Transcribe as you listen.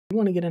You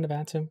want to get into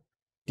VATSIM?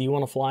 Do you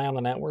want to fly on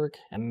the network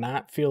and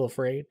not feel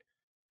afraid?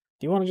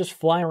 Do you want to just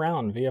fly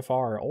around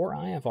VFR or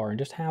IFR and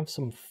just have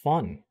some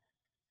fun?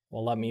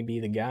 Well, let me be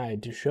the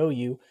guide to show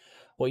you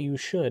what you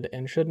should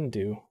and shouldn't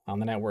do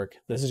on the network.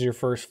 This is your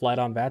first flight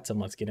on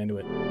VATSIM. Let's get into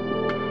it.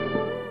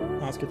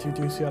 Oscar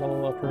 22,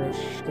 Seattle approach.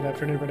 Good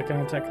afternoon, British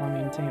contact, climb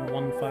maintain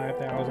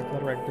 15,000,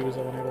 Clitterec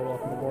Boozo, enable,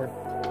 welcome aboard.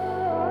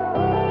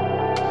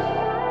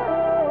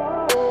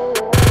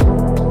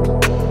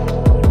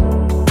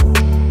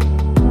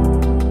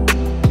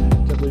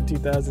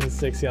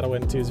 2006 Seattle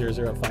wind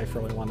 2005 for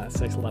only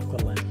 196 left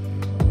clip land.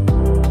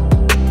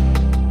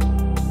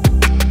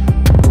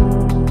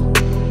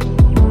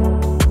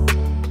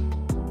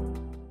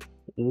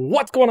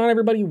 What's going on,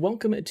 everybody?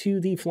 Welcome to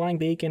the Flying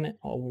Bacon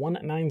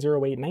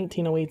 1908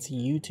 1908's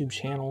YouTube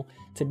channel.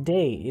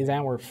 Today is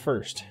our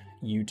first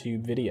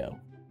YouTube video.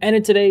 And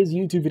in today's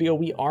YouTube video,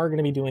 we are going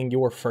to be doing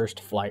your first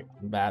flight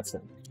on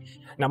VATSIM.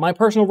 Now, my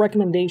personal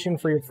recommendation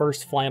for your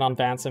first flight on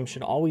VATSIM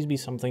should always be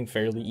something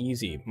fairly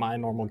easy. My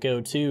normal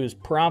go-to is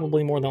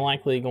probably more than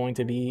likely going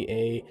to be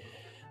a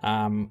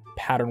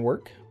pattern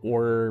work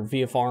or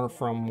VFR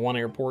from one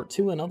airport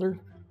to another.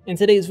 In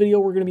today's video,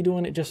 we're going to be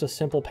doing just a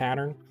simple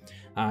pattern.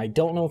 I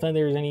don't know if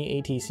there's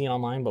any ATC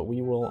online, but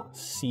we will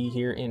see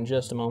here in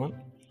just a moment.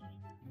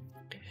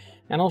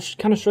 And I'll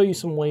kind of show you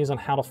some ways on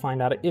how to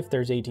find out if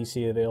there's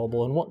ATC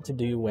available and what to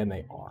do when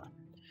they are.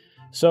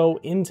 So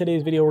in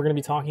today's video, we're going to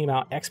be talking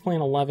about XPlane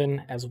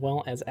 11 as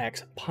well as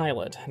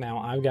XPilot. Now,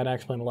 I've got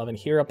XPlane 11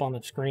 here up on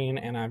the screen,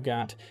 and I've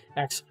got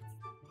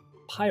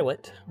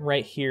XPilot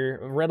right here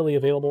readily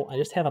available. I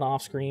just have it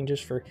off screen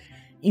just for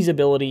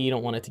easeability. You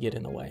don't want it to get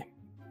in the way.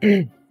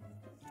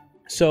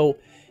 So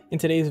in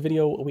today's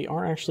video, we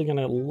are actually going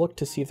to look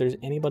to see if there's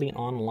anybody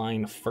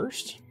online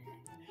first.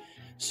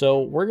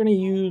 So we're going to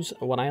use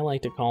what I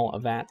like to call a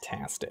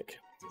VATtastic.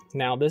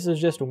 Now, this is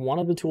just one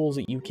of the tools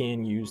that you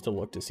can use to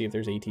look to see if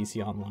there's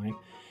ATC online.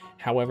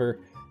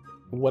 However,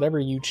 whatever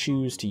you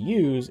choose to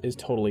use is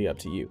totally up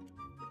to you.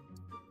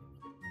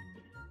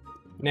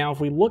 Now,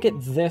 if we look at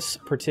this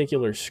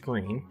particular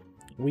screen,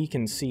 we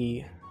can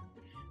see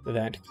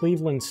that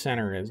Cleveland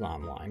Center is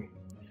online.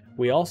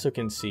 We also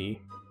can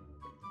see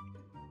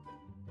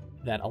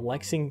that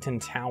Lexington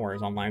Tower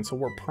is online, so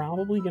we're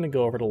probably going to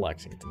go over to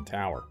Lexington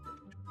Tower.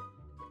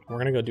 We're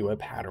going to go do a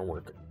pattern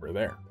work over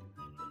there.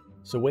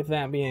 So with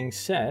that being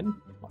said,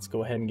 let's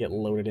go ahead and get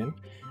loaded in.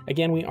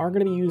 Again, we are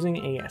going to be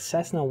using a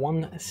Cessna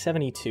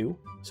 172.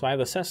 So I have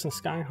the Cessna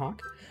Skyhawk.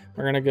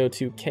 We're going to go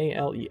to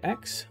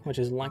KLEX, which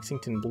is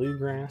Lexington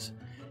Bluegrass,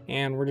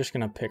 and we're just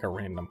going to pick a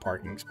random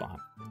parking spot.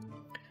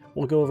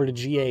 We'll go over to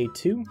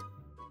GA2,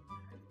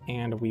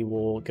 and we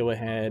will go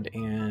ahead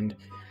and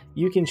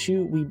you can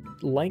choose. We'd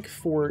like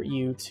for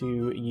you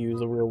to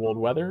use the real world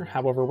weather.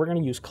 However, we're going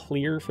to use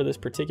clear for this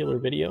particular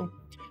video,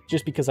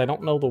 just because I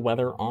don't know the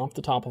weather off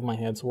the top of my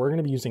head. So we're going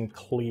to be using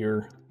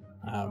clear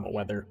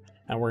weather,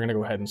 and we're going to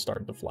go ahead and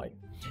start the flight.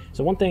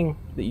 So one thing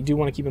that you do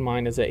want to keep in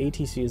mind is that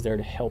ATC is there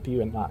to help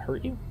you and not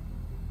hurt you.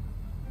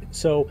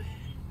 So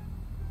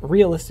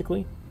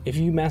realistically, if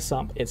you mess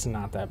up, it's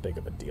not that big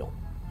of a deal.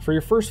 For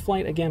your first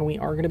flight, again, we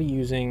are going to be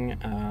using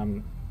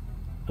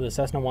the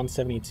Cessna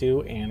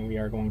 172, and we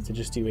are going to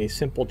just do a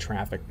simple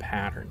traffic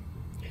pattern.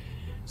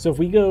 So if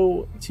we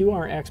go to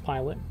our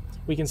XPilot,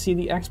 we can see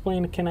the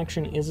XPlane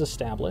connection is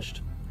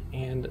established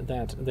and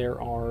that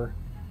there are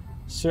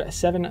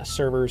 7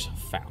 servers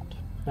found.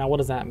 Now, what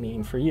does that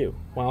mean for you?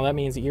 Well, that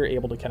means that you're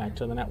able to connect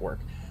to the network.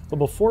 But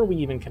before we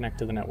even connect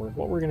to the network,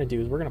 what we're going to do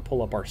is we're going to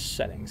pull up our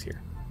settings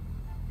here.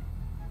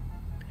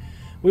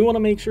 We want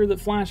to make sure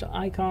that flash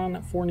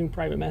icon for new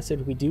private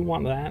message, we do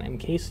want that in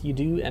case you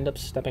do end up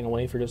stepping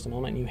away for just a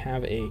moment and you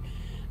have a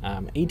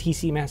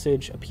ATC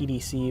message, a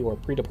PDC, or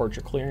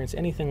pre-departure clearance,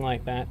 anything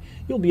like that,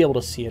 you'll be able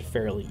to see it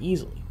fairly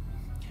easily.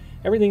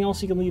 Everything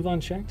else you can leave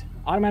unchecked.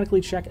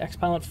 Automatically check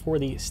XPilot for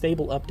the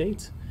stable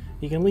updates.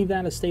 You can leave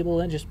that as stable,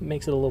 that just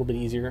makes it a little bit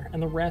easier,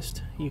 and the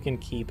rest you can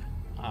keep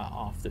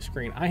off the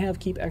screen. I have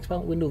keep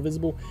XPilot window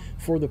visible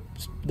for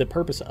the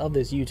purpose of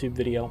this YouTube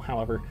video.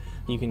 However,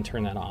 you can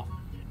turn that off.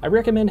 I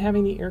recommend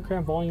having the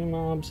aircraft volume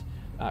knobs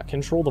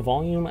control the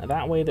volume.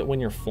 That way that when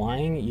you're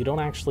flying, you don't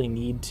actually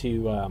need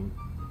to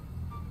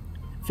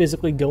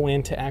physically go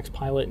into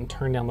XPilot and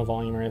turn down the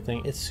volume or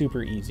anything. It's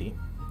super easy.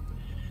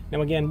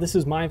 Now again, this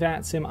is my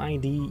VATSIM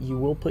ID. You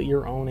will put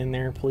your own in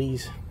there.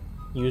 Please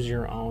use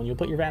your own. You'll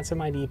put your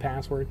VATSIM ID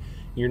password,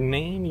 your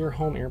name, your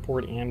home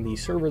airport, and the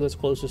server that's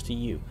closest to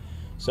you.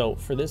 So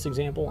for this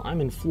example,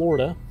 I'm in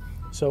Florida,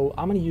 so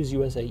I'm going to use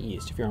USA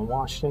East. If you're in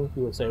Washington,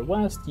 USA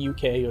West,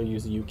 UK, you'll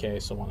use the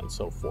UK, so on and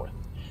so forth.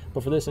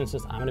 But for this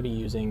instance, I'm going to be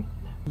using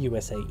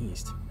USA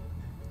East.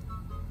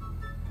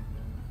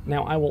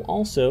 Now I will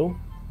also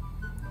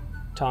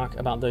talk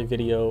about the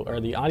video or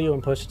the audio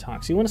input to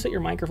talk. So you want to set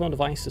your microphone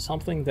device to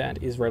something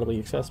that is readily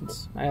accessible.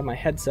 I have my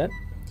headset.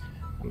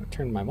 I'm going to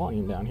turn my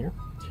volume down here.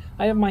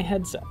 I have my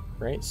headset,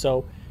 right?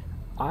 So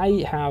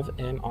I have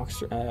an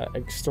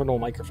external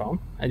microphone,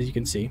 as you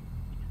can see.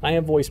 I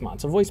have voice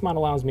mod. So voice mod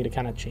allows me to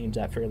kind of change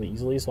that fairly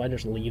easily, so I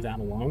just leave that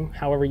alone.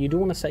 However, you do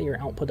want to set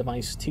your output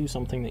device to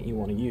something that you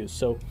want to use.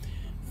 So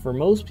for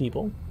most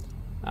people,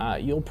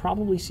 you'll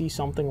probably see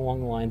something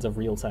along the lines of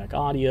Realtek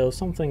audio,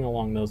 something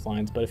along those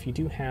lines. But if you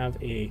do have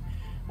a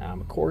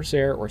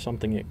Corsair or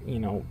something, you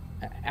know,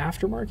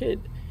 aftermarket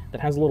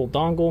that has a little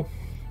dongle,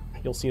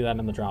 you'll see that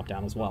in the drop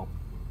down as well.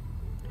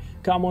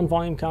 COM1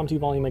 volume, COM2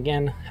 volume,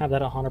 again, have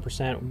that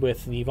 100%.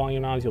 With the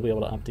volume knobs, you'll be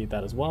able to update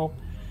that as well.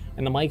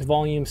 And the mic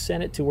volume,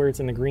 set it to where it's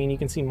in the green. You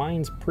can see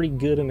mine's pretty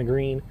good in the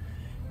green,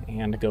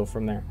 and go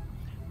from there.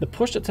 The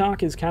push to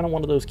talk is kind of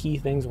one of those key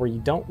things where you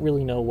don't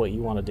really know what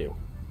you want to do.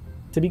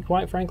 To be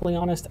quite frankly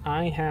honest,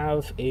 I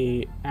have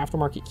a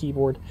aftermarket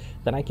keyboard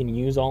that I can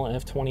use all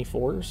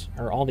F24s,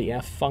 or all the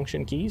F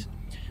function keys.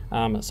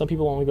 Some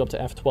people only go up to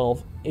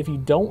F12. If you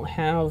don't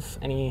have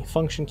any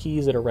function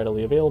keys that are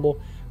readily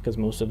available, because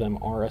most of them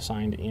are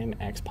assigned in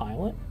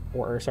XPilot,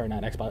 or sorry,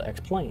 not XPilot,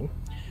 XPlane,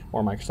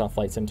 or Microsoft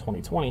Flight Sim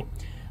 2020,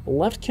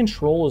 left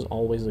control is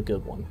always a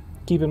good one.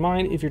 Keep in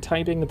mind, if you're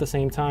typing at the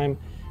same time,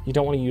 you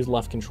don't want to use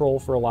left control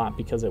for a lot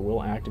because it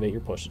will activate your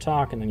push to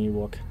talk, and then you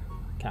look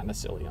kind of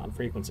silly on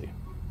frequency.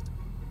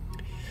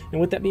 And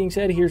with that being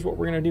said, here's what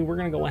we're going to do. We're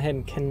going to go ahead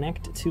and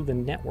connect to the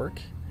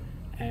network,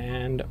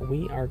 and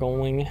we are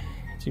going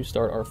to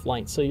start our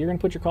flight. So you're going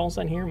to put your call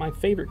sign here. My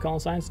favorite call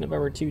sign is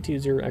November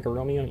 220 Echo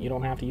Romeo. You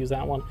don't have to use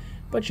that one,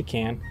 but you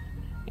can.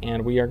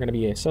 And we are going to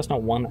be a Cessna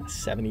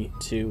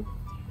 172.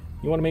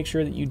 You want to make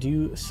sure that you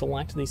do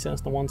select the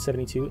Cessna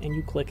 172 and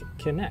you click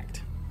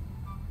connect.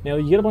 Now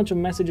you get a bunch of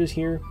messages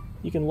here.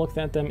 You can look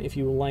at them if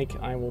you like.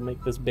 I will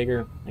make this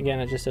bigger. Again,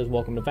 it just says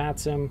welcome to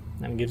VATSIM,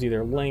 and it gives you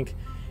their link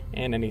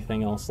and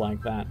anything else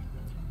like that.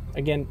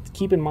 Again,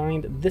 keep in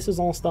mind, this is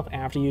all stuff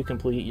after you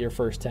complete your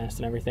first test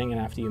and everything, and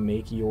after you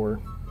make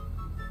your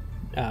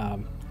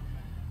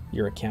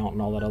account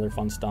and all that other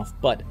fun stuff.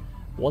 But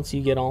once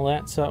you get all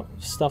that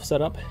stuff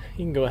set up,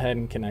 you can go ahead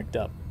and connect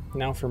up.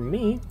 Now for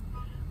me,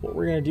 what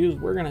we're going to do is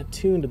we're going to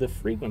tune to the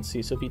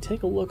frequency. So if you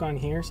take a look on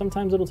here,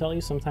 sometimes it'll tell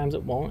you, sometimes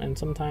it won't, and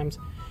sometimes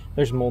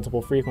there's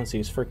multiple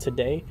frequencies. For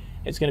today,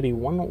 it's going to be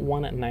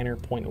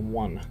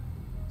 119.1.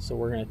 So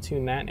we're going to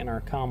tune that in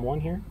our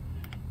COM1 here.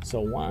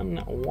 So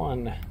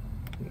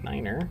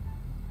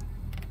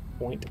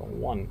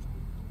 119.1.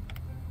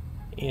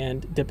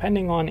 And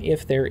depending on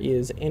if there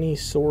is any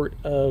sort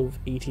of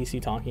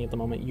ATC talking at the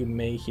moment, you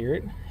may hear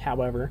it.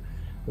 However,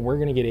 we're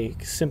going to get a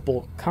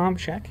simple comm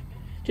check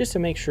just to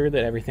make sure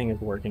that everything is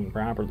working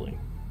properly.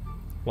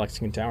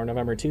 Lexington Tower,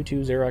 November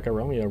 220 Echo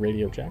Romeo,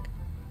 radio check.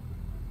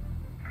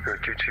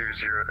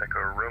 220 Echo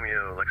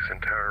Romeo, Lexington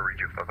Tower, read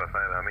you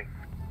 555 on me.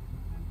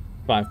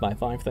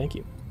 555, thank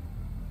you.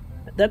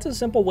 That's a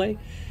simple way.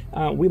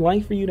 We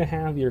like for you to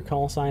have your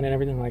call sign and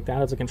everything like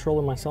that. As a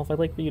controller myself, I'd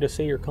like for you to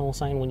say your call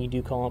sign when you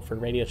do call up for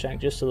radio check,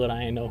 just so that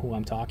I know who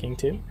I'm talking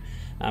to.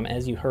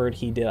 As you heard,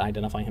 he did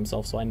identify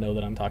himself, so I know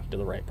that I'm talking to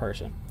the right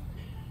person.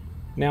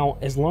 Now,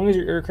 as long as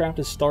your aircraft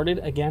is started,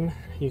 again,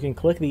 you can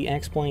click the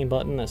XPlane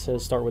button that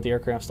says start with the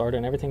aircraft started,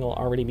 and everything will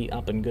already be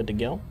up and good to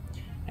go.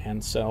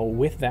 And so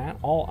with that,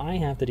 all I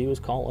have to do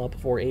is call up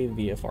for a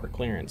VFR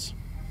clearance.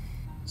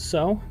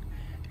 So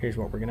here's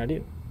what we're going to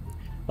do.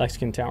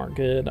 Lexington Tower,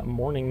 good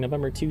morning,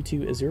 November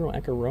 220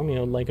 Echo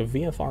Romeo, like a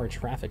VFR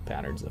traffic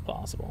patterns if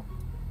possible.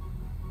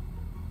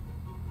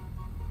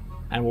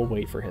 And we'll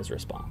wait for his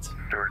response.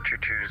 Door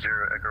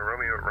 220 Echo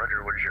Romeo,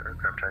 roger, what is your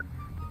aircraft type?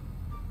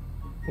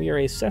 We are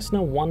a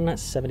Cessna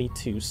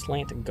 172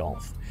 Slant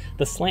Golf.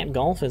 The Slant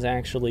Golf is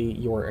actually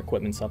your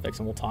equipment suffix,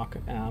 and we'll talk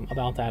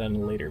about that in a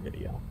later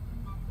video.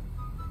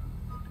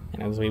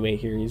 And as we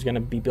wait here, he's going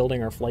to be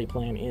building our flight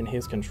plan in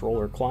his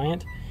controller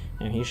client,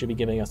 and he should be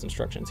giving us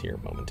instructions here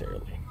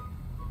momentarily.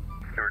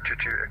 Door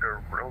 22 Echo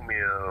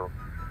Romeo,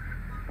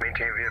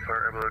 maintain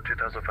VFR below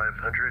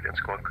 2,500 and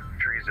squawk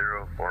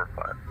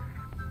 3045.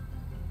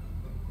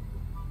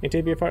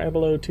 Maintain VFR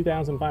below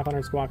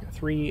 2,500, squawk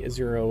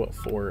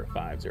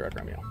 3040,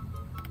 Romeo.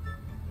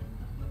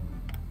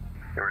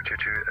 Number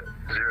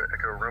 220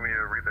 Echo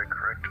Romeo, read that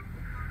correct.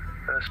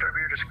 Start at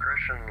your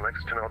discretion,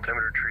 Lexington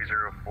altimeter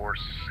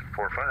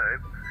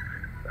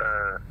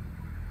 3045.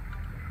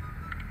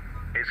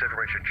 Ace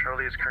information,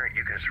 Charlie is current,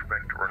 you can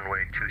expect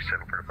runway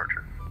 27 for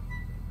departure.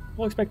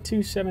 We'll expect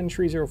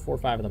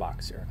 273045 in the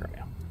box here,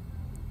 Romeo.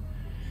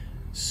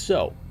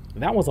 So,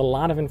 that was a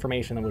lot of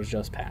information that was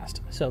just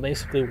passed. So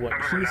basically what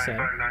he said,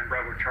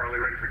 Bravo Charlie,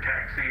 ready for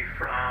taxi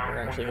from we're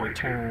actually going to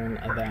turn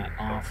that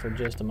off for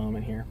just a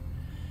moment here.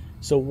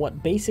 So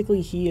what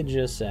basically he had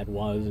just said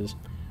was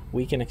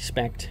we can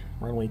expect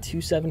runway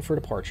 27 for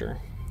departure.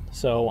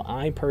 So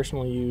I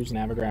personally use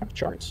Navigraph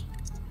charts,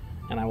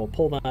 and I will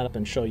pull that up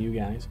and show you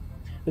guys.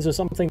 This is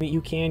something that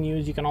you can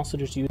use. You can also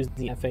just use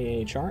the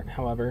FAA chart.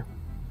 However,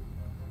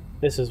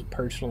 this is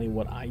personally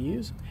what I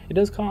use. It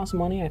does cost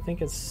money. I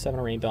think it's $7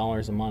 or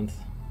 $8 a month.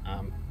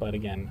 But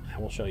again, I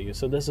will show you.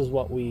 So this is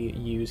what we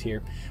use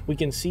here. We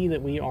can see that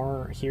we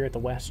are here at the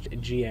West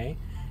GA,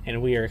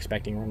 and we are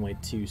expecting runway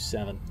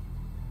 27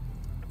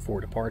 for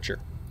departure.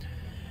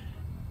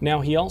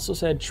 Now, he also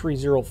said tree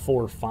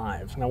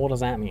 045. Now, what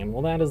does that mean?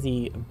 Well, that is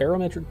the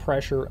barometric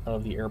pressure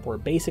of the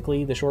airport.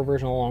 Basically, the short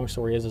version of the long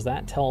story is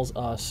that tells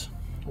us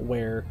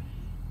where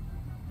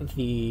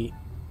the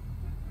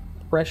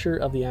pressure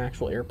of the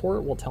actual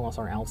airport will tell us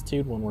our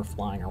altitude when we're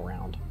flying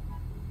around.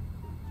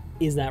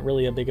 Is that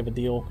really a big of a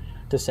deal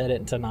to set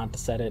it, to not to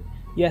set it?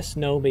 Yes,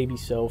 no, maybe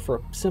so.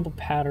 For simple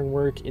pattern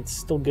work, it's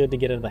still good to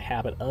get into the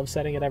habit of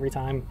setting it every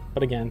time,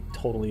 but again,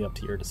 totally up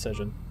to your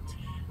decision.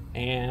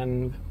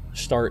 And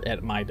start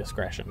at my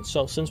discretion.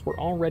 So since we're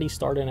already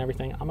started and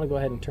everything, I'm going to go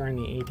ahead and turn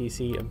the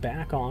ATC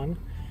back on,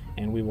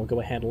 and we will go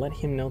ahead and let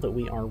him know that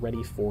we are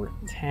ready for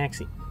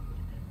taxi.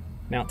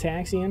 Now,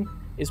 taxiing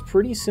is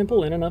pretty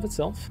simple in and of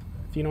itself.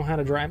 If you know how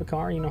to drive a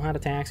car, you know how to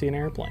taxi an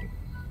airplane.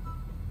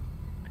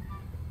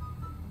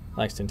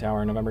 Lexington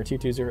Tower, November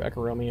 220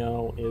 Echo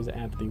Romeo is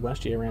at the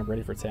West GA ramp,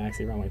 ready for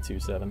taxi, runway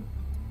 27.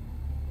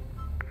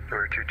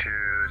 Number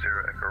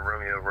 220 Echo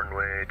Romeo,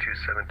 runway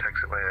 27,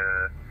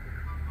 taxiway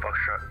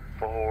Foxtrot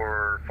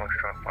 4,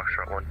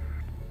 Foxtrot 1.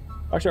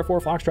 Foxtrot 4,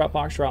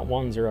 Foxtrot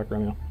 1, 0 Echo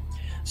Romeo.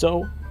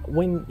 So,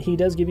 when he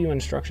does give you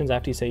instructions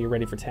after you say you're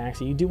ready for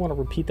taxi, you do want to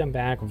repeat them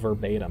back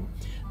verbatim.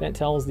 That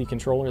tells the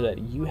controller that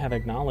you have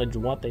acknowledged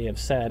what they have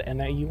said and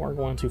that you are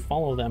going to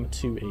follow them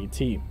to a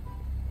T.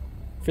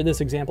 For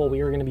this example,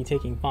 we are going to be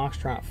taking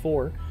Foxtrot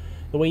 4.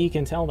 The way you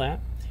can tell that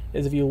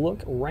is if you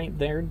look right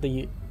there,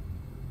 the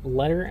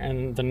letter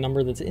and the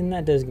number that's in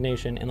that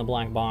designation in the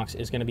black box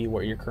is going to be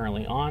what you're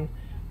currently on,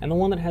 and the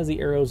one that has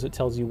the arrows that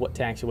tells you what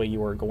taxiway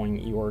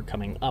you are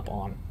coming up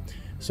on.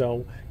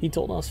 So he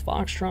told us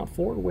Foxtrot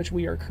 4, which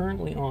we are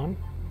currently on.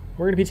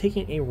 We're going to be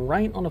taking a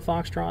right on the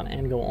Foxtrot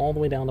and go all the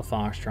way down to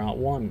Foxtrot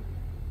 1.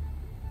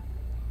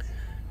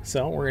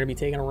 So we're going to be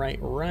taking a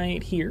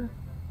right here.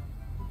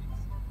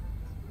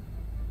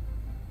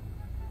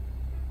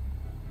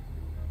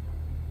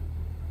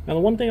 Now, the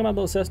one thing about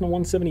the Cessna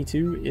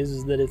 172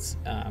 is that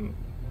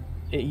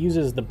it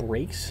uses the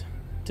brakes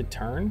to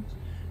turn.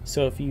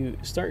 So if you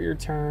start your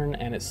turn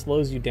and it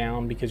slows you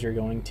down because you're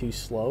going too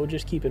slow,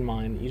 just keep in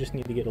mind you just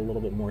need to get a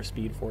little bit more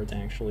speed for it to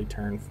actually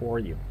turn for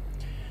you.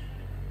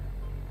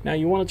 Now,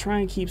 you want to try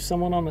and keep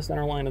someone on the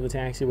center line of the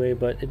taxiway,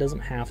 but it doesn't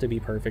have to be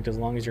perfect. As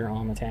long as you're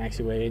on the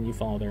taxiway and you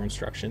follow their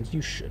instructions,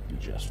 you should be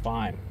just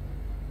fine.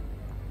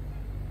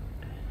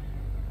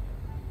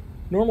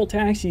 Normal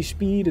taxi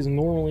speed is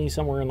normally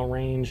somewhere in the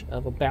range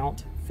of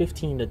about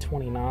 15 to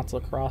 20 knots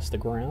across the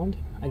ground.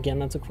 Again,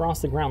 that's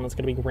across the ground. That's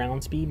going to be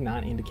ground speed,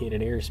 not indicated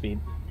airspeed.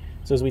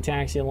 So as we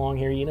taxi along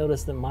here, you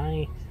notice that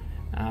my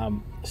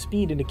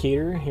speed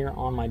indicator here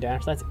on my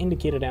dash, that's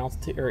indicated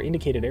altitude or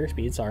indicated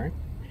airspeed, sorry,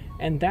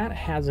 and that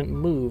hasn't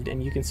moved,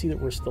 and you can see that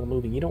we're still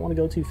moving. You don't want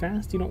to go too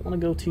fast. You don't want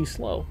to go too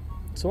slow.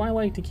 So I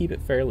like to keep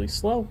it fairly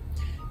slow.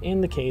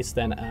 In the case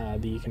then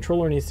the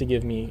controller needs to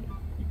give me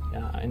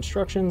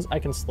instructions, I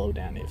can slow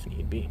down if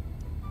need be.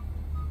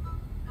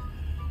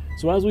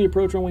 So as we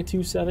approach runway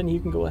 27, you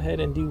can go ahead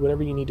and do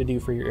whatever you need to do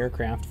for your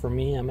aircraft. For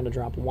me, I'm going to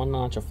drop one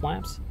notch of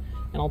flaps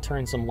and I'll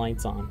turn some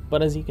lights on.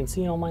 But as you can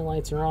see, all my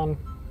lights are on,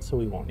 so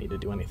we won't need to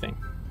do anything.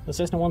 The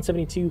Cessna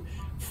 172,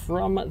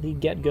 from the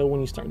get-go,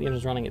 when you start the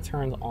engines running, it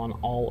turns on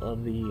all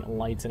of the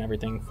lights and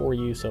everything for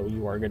you, so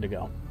you are good to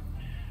go.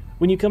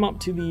 When you come up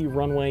to the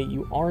runway,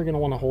 you are going to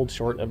want to hold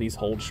short of these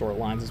hold short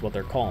lines, is what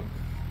they're called.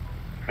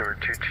 Number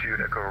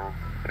 22 Echo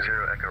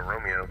 0 Echo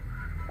Romeo,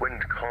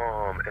 wind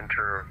calm,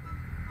 enter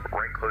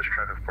right close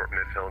traffic report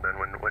midfield, and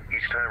when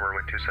each time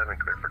runway 27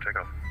 clear for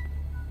takeoff.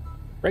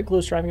 Right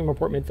close traffic and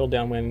report midfield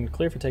downwind,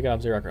 clear for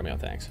takeoff, 0 Echo Romeo,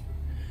 thanks.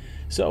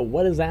 So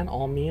what does that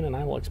all mean? And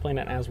I will explain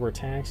it as we're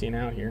taxiing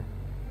out here.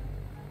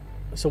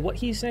 So what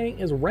he's saying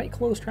is right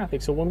close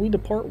traffic. So when we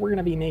depart, we're going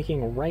to be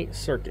making a right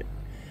circuit.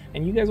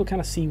 And you guys will kind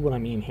of see what I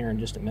mean here in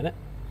just a minute.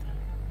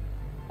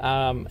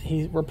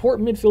 He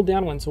report midfield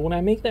downwind. So when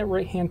I make that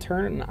right-hand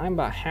turn and I'm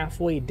about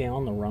halfway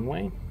down the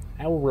runway,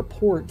 I will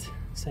report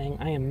saying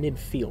I am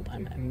midfield.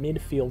 I'm at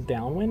midfield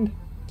downwind.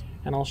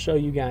 And I'll show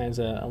you guys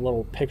a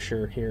little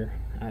picture here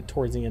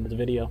towards the end of the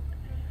video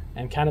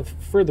and kind of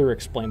further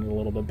explain it a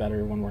little bit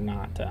better when we're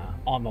not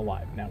on the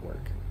live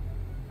network.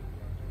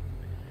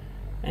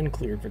 And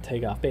cleared for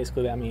takeoff.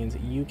 Basically, that means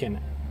you can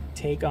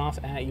take off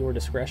at your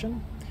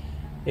discretion.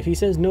 If he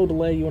says no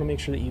delay, you want to make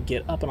sure that you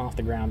get up and off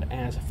the ground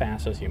as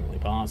fast as humanly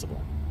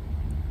possible.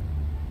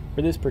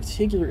 For this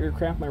particular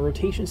aircraft, my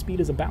rotation speed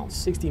is about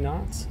 60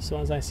 knots. So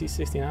as I see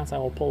 60 knots, I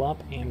will pull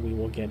up and we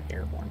will get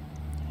airborne.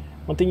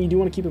 One thing you do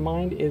want to keep in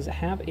mind is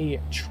have a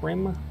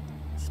trim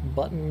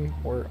button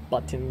or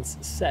buttons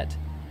set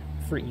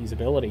for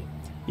easeability.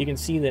 You can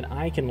see that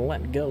I can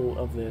let go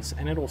of this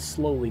and it'll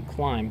slowly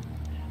climb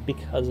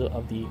because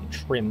of the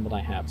trim that I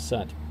have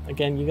set.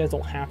 Again, you guys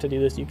don't have to do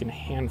this. You can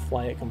hand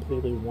fly it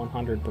completely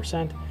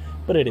 100%,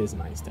 but it is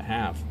nice to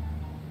have.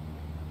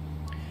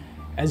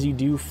 As you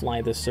do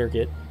fly this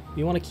circuit,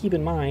 you want to keep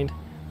in mind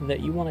that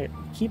you want to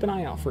keep an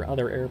eye out for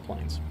other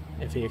airplanes.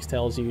 If AX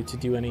tells you to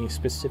do any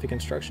specific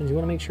instructions, you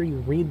want to make sure you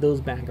read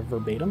those back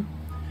verbatim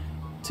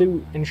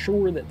to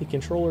ensure that the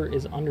controller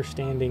is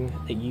understanding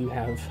that you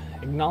have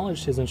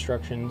acknowledged his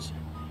instructions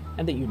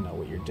and that you know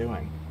what you're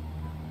doing.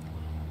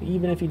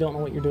 even if you don't know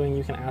what you're doing,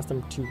 you can ask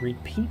them to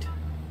repeat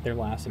their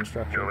last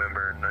instruction.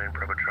 November 9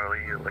 Bravo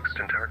Charlie,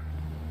 Lexington Tower.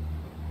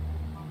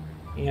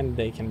 And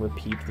they can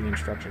repeat the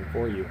instruction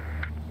for you.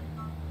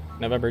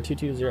 November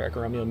 220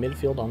 Echo Romeo,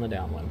 midfield on the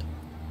downwind.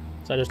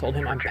 So I just told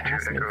him I'm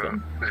past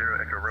midfield. 0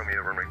 Echo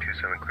Romeo, runway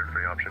 27, clear for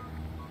the option.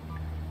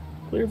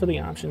 Clear for the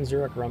option,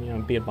 0 Echo Romeo,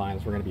 and be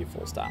advised we're going to be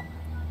full stop.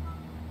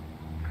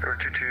 Number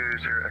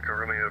 220 Echo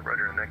Romeo,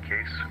 roger in that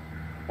case.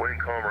 Wind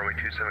calm, runway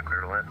 27,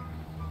 clear to land.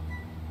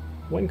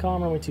 Wind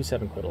calm, runway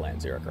 27, clear to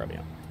land, 0 Echo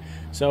Romeo.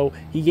 So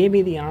he gave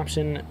me the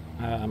option,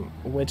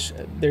 which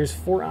there's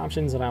 4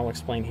 options that I'll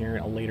explain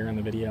here later in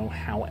the video.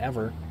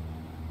 However,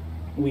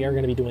 we are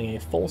going to be doing a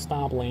full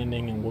stop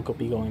landing, and we'll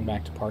be going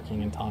back to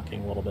parking and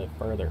talking a little bit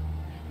further.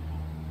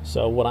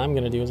 So what I'm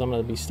going to do is I'm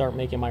going to start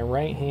making my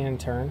right hand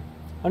turn.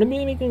 I'm going to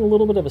be making a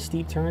little bit of a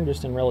steep turn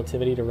just in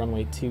relativity to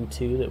runway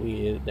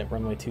 22 that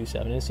runway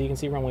 27 is. So you can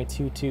see runway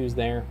 22 is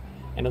there,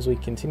 and as we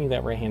continue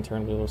that right hand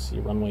turn, we'll see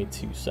runway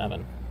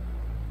 27.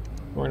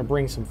 We're going to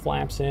bring some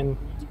flaps in.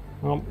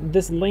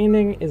 This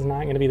landing is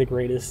not going to be the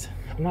greatest.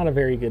 I'm not a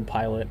very good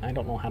pilot. I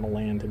don't know how to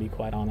land, to be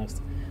quite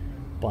honest.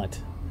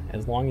 But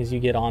as long as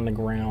you get on the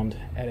ground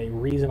at a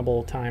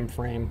reasonable time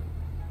frame,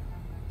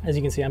 as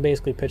you can see, I'm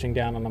basically pitching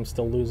down and I'm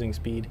still losing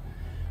speed.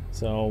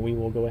 So we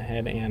will go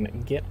ahead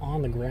and get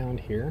on the ground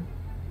here.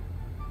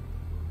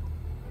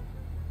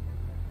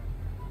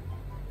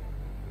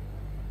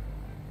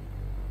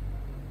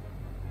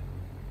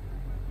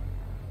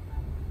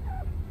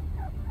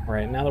 All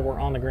right, now that we're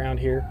on the ground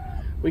here,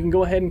 we can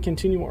go ahead and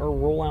continue our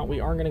rollout. We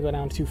are going to go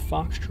down to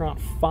Foxtrot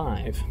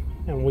 5,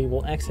 and we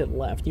will exit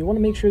left. You want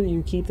to make sure that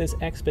you keep this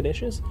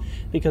expeditious,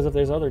 because if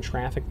there's other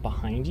traffic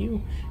behind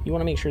you, you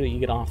want to make sure that you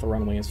get off the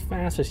runway as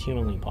fast as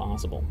humanly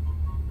possible.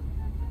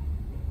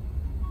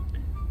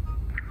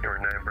 Number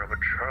 9 Bravo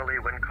Charlie,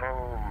 wind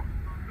calm.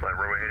 Flat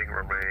runway heading,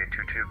 runway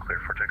 22, clear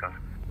for takeoff.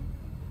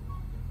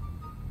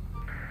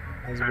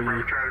 As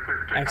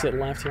we exit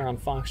left here on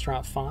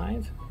Foxtrot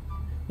 5,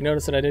 you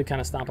notice that I did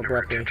kind of stop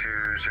abruptly. Number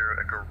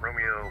 220 Echo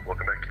Romeo,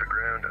 welcome back to the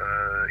ground.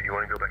 You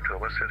want to go back to the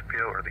west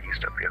FPO or the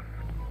east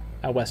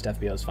FPO? West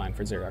FBO is fine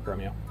for 0 Echo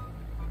Romeo.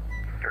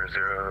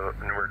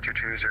 Number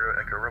 220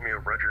 Echo Romeo,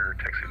 roger,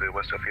 taxi to the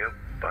west FPO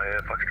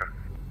via Foxtrot.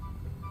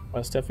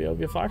 West FBO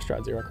via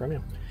Foxtrot, 0 Echo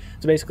Romeo.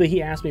 So basically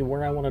he asked me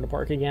where I wanted to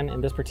park again. In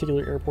this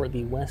particular airport,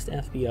 the West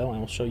FBO, I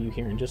will show you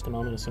here in just a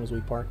moment as soon as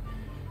we park.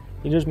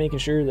 He's just making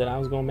sure that I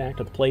was going back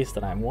to the place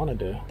that I wanted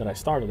to, that I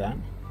started at.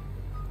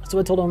 So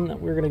I told him that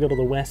we were going to go to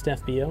the West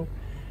FBO,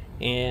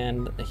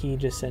 and he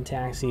just said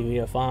taxi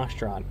via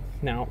Foxtrot.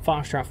 Now,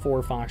 Foxtrot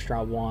 4,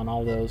 Foxtrot 1,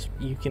 all those,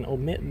 you can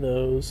omit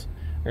those,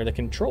 or the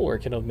controller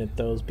can omit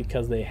those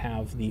because they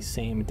have the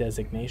same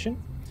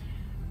designation.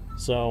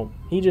 So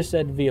he just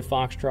said via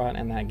Foxtrot,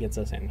 and that gets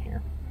us in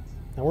here.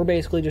 Now we're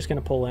basically just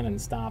going to pull in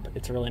and stop.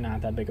 It's really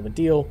not that big of a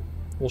deal.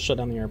 We'll shut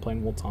down the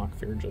airplane. We'll talk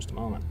for just a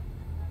moment.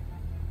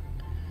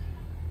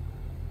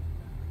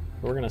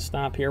 We're going to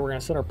stop here. We're going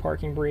to set our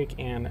parking brake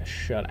and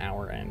shut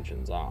our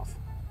engines off.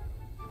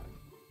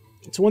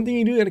 So one thing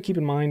you do got to keep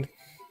in mind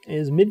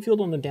is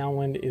midfield on the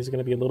downwind is going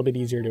to be a little bit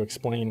easier to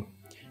explain,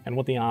 and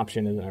what the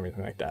option is and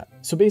everything like that.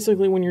 So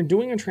basically when you're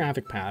doing a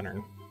traffic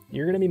pattern,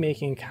 you're going to be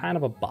making kind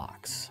of a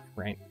box,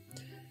 right?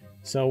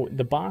 So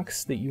the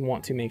box that you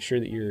want to make sure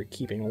that you're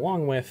keeping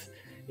along with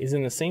is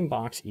in the same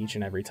box each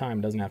and every time.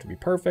 It doesn't have to be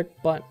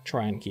perfect, but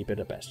try and keep it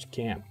the best you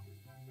can.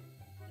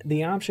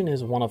 The option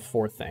is one of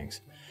 4 things: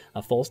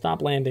 a full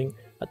stop landing,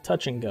 a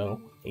touch and go,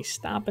 a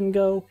stop and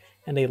go,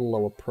 and a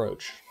low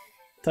approach.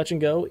 Touch and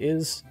go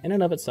is in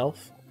and of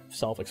itself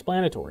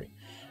self-explanatory.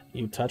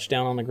 You touch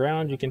down on the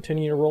ground, you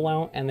continue to roll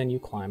out, and then you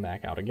climb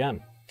back out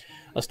again.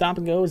 A stop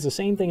and go is the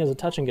same thing as a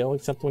touch and go,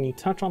 except when you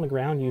touch on the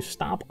ground, you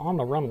stop on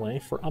the runway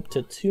for up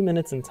to 2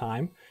 minutes in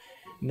time.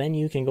 Then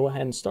you can go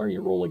ahead and start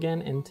your roll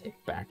again and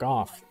take back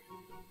off.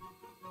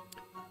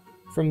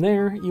 From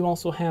there, you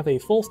also have a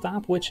full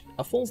stop, which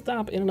a full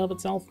stop in and of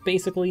itself,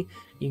 basically,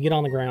 you get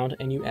on the ground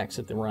and you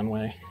exit the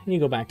runway, and you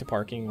go back to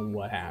parking or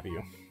what have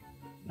you.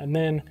 And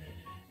then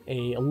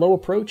a low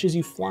approach is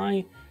you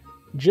fly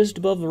just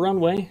above the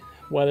runway,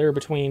 whether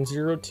between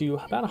 0 to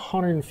about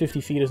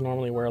 150 feet is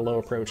normally where a low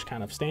approach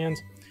kind of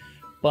stands.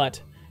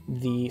 But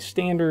the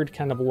standard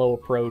kind of low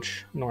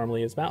approach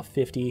normally is about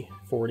 50,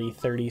 40,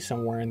 30,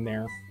 somewhere in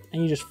there.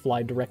 And you just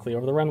fly directly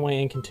over the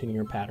runway and continue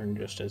your pattern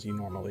just as you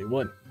normally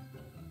would.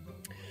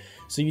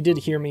 So you did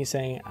hear me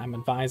say, I'm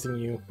advising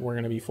you, we're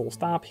going to be full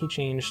stop. He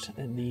changed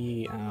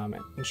the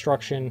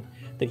instruction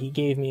that he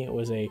gave me. It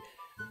was a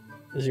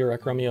 0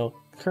 Echo Romeo,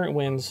 current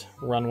winds,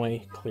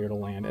 runway, clear to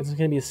land. It's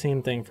going to be the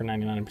same thing for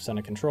 99%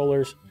 of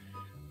controllers.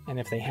 And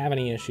if they have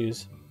any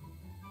issues,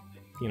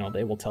 you know,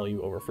 they will tell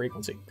you over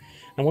frequency.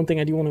 And one thing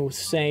I do want to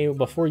say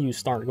before you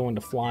start going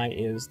to fly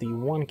is the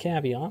one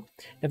caveat: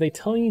 if they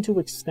tell you to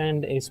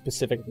extend a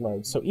specific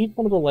leg, so each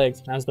one of the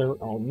legs has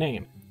their own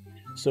name.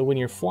 So when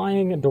you're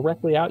flying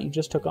directly out, you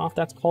just took off,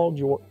 that's called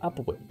your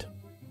upwind.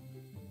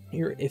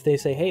 If they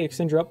say, hey,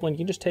 extend your upwind,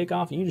 you just take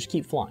off, you just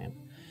keep flying.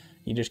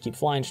 You just keep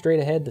flying straight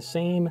ahead, the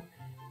same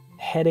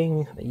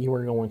heading that you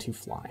are going to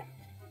fly.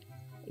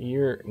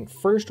 your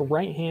first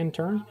right-hand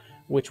turn,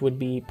 which would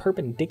be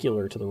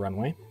perpendicular to the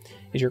runway,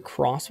 is your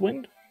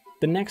crosswind.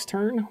 The next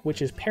turn,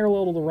 which is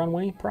parallel to the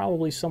runway,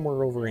 probably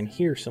somewhere over in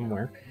here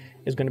somewhere,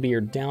 is going to be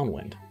your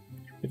downwind.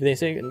 If they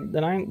say,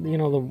 then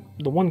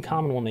the one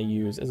common one they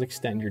use is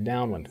extend your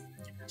downwind.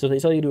 So if they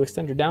tell you to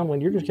extend your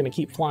downwind, you're just going to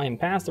keep flying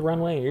past the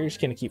runway, and you're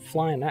just going to keep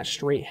flying that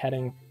straight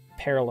heading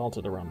parallel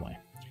to the runway.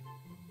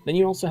 Then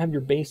you also have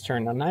your base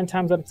turn. Now 9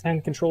 times out of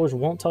 10, controllers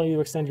won't tell you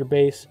to extend your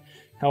base.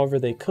 However,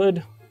 they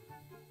could.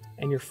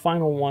 And your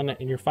final one,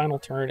 and your final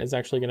turn is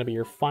actually going to be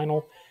your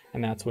final,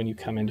 and that's when you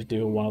come in to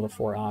do one of the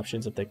 4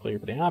 options if they clear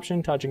for the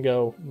option, touch and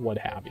go, what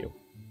have you.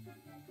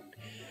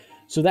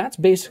 So that's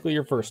basically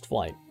your first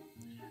flight.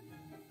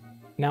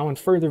 Now in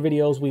further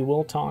videos, we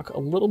will talk a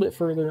little bit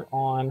further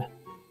on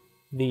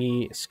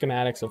the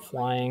schematics of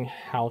flying,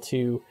 how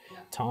to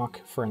talk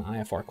for an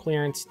IFR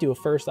clearance, do a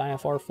first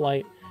IFR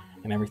flight,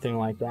 and everything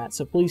like that.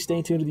 So please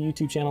stay tuned to the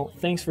YouTube channel.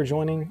 Thanks for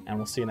joining, and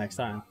we'll see you next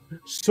time.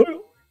 See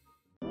ya!